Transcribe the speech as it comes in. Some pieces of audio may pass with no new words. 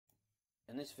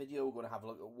In this video we're going to have a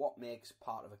look at what makes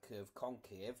part of a curve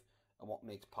concave and what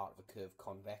makes part of a curve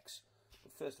convex.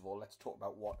 But first of all, let's talk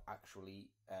about what actually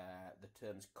the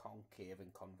terms concave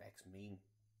and convex mean.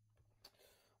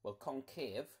 Well,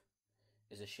 concave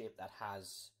is a shape that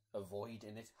has a void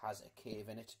in it, has a cave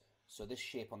in it. So this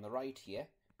shape on the right here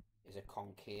is a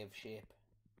concave shape,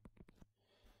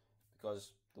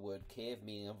 because the word cave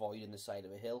meaning a void in the side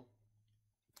of a hill.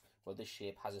 Well, this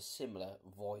shape has a similar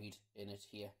void in it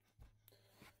here.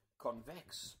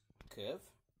 Convex curve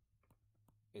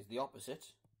is the opposite.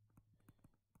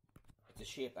 It's a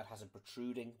shape that has a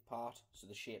protruding part, so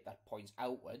the shape that points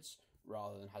outwards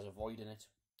rather than has a void in it.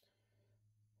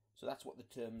 So that's what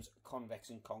the terms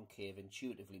convex and concave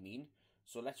intuitively mean.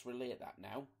 So let's relate that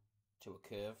now to a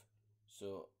curve.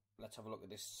 So let's have a look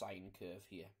at this sine curve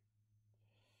here.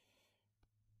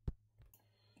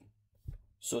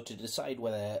 So to decide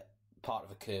whether part of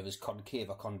a curve is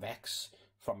concave or convex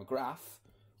from a graph,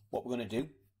 what we're going to do,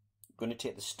 we're going to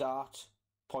take the start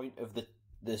point of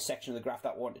the section of the graph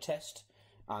that we want to test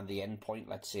and the end point.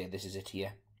 Let's say this is it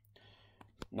here.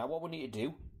 Now what we need to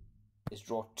do is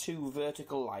draw two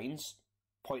vertical lines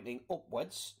pointing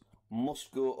upwards,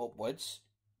 must go upwards,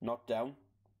 not down,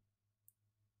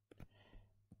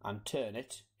 and turn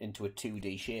it into a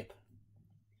 2D shape.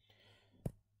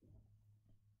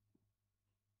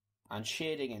 And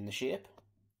shading in the shape,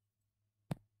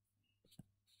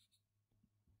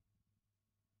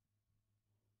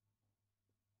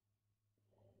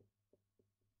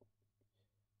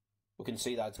 we can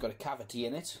see that it's got a cavity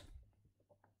in it.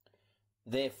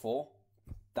 Therefore,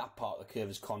 that part of the curve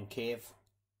is concave.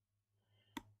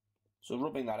 So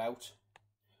rubbing that out,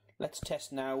 let's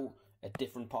test now a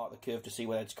different part of the curve to see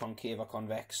whether it's concave or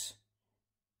convex.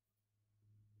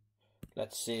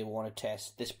 Let's say we want to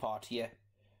test this part here.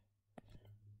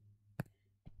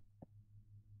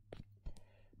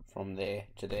 From there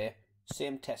to there.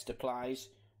 Same test applies.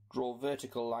 Draw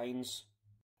vertical lines,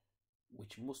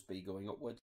 which must be going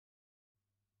upwards.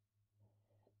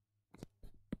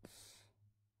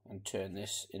 And turn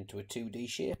this into a 2D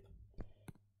shape.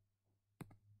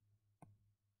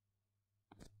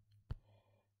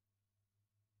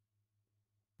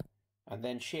 And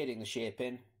then shading the shape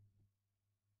in.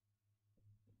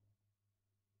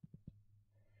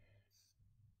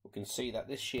 We can see that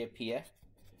this shape here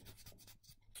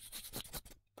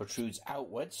protrudes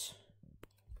outwards,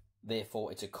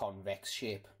 therefore it's a convex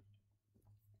shape.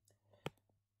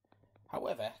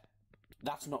 However,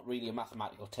 that's not really a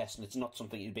mathematical test, and it's not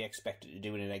something you'd be expected to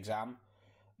do in an exam.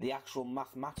 The actual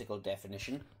mathematical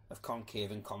definition of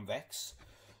concave and convex.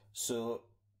 So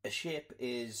a shape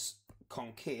is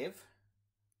concave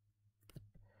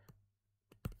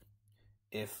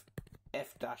if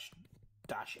f dash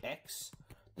dash x,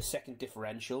 the second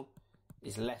differential,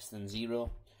 is less than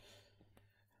 0.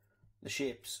 The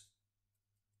shape's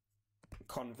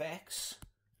convex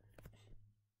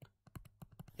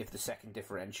if the second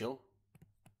differential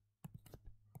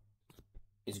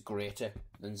is greater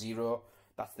than 0.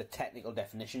 That's the technical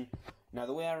definition. Now,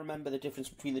 the way I remember the difference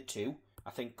between the two, I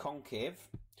think concave,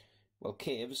 well,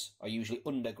 caves are usually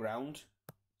underground,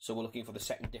 so we're looking for the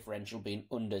second differential being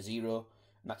under 0,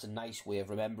 and that's a nice way of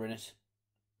remembering it.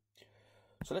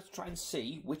 So let's try and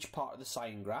see which part of the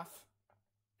sine graph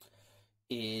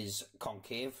is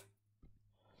concave.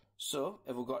 So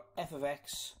if we've got f of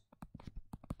x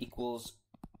equals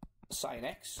sine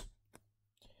x,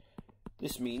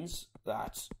 this means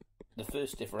that the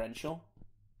first differential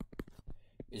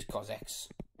is cos x,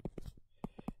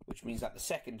 which means that the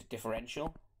second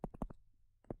differential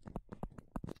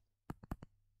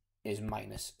is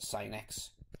minus sine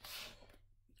x.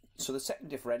 So the second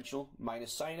differential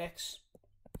minus sine x,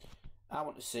 I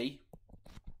want to see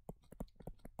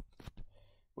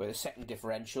where the second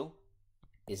differential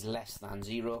is less than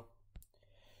 0.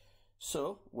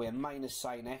 So where minus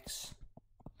sine x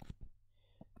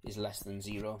is less than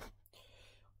 0.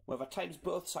 Well, if I times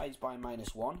both sides by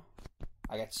minus 1,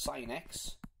 I get sine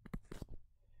x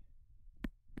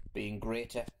being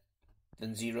greater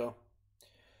than 0.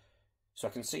 So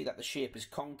I can see that the shape is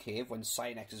concave when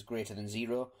sine x is greater than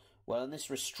 0. Well, in this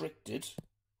restricted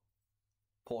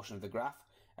portion of the graph,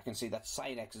 I can see that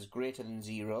sine x is greater than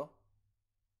 0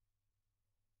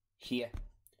 here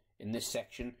in this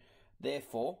section.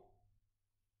 Therefore,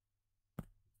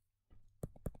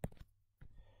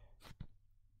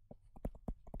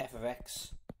 f of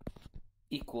x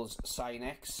equals sine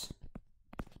x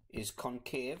is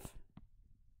concave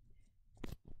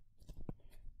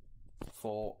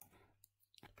for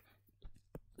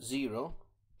 0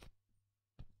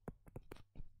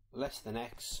 less than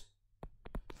x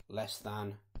less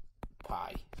than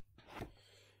pi.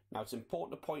 Now it's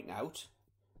important to point out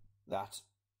that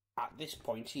at this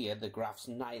point here, the graph's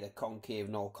neither concave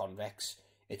nor convex.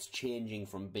 It's changing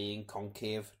from being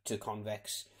concave to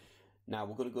convex. Now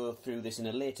we're going to go through this in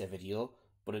a later video,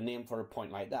 but a name for a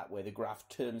point like that, where the graph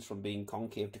turns from being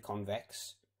concave to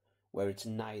convex, where it's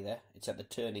neither, it's at the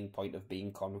turning point of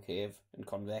being concave and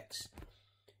convex,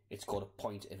 it's called a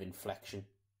point of inflection.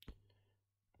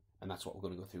 And that's what we're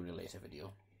going to go through in a later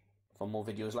video. For more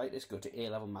videos like this, go to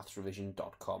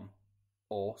alevelmathsrevision.com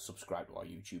or subscribe to our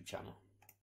YouTube channel.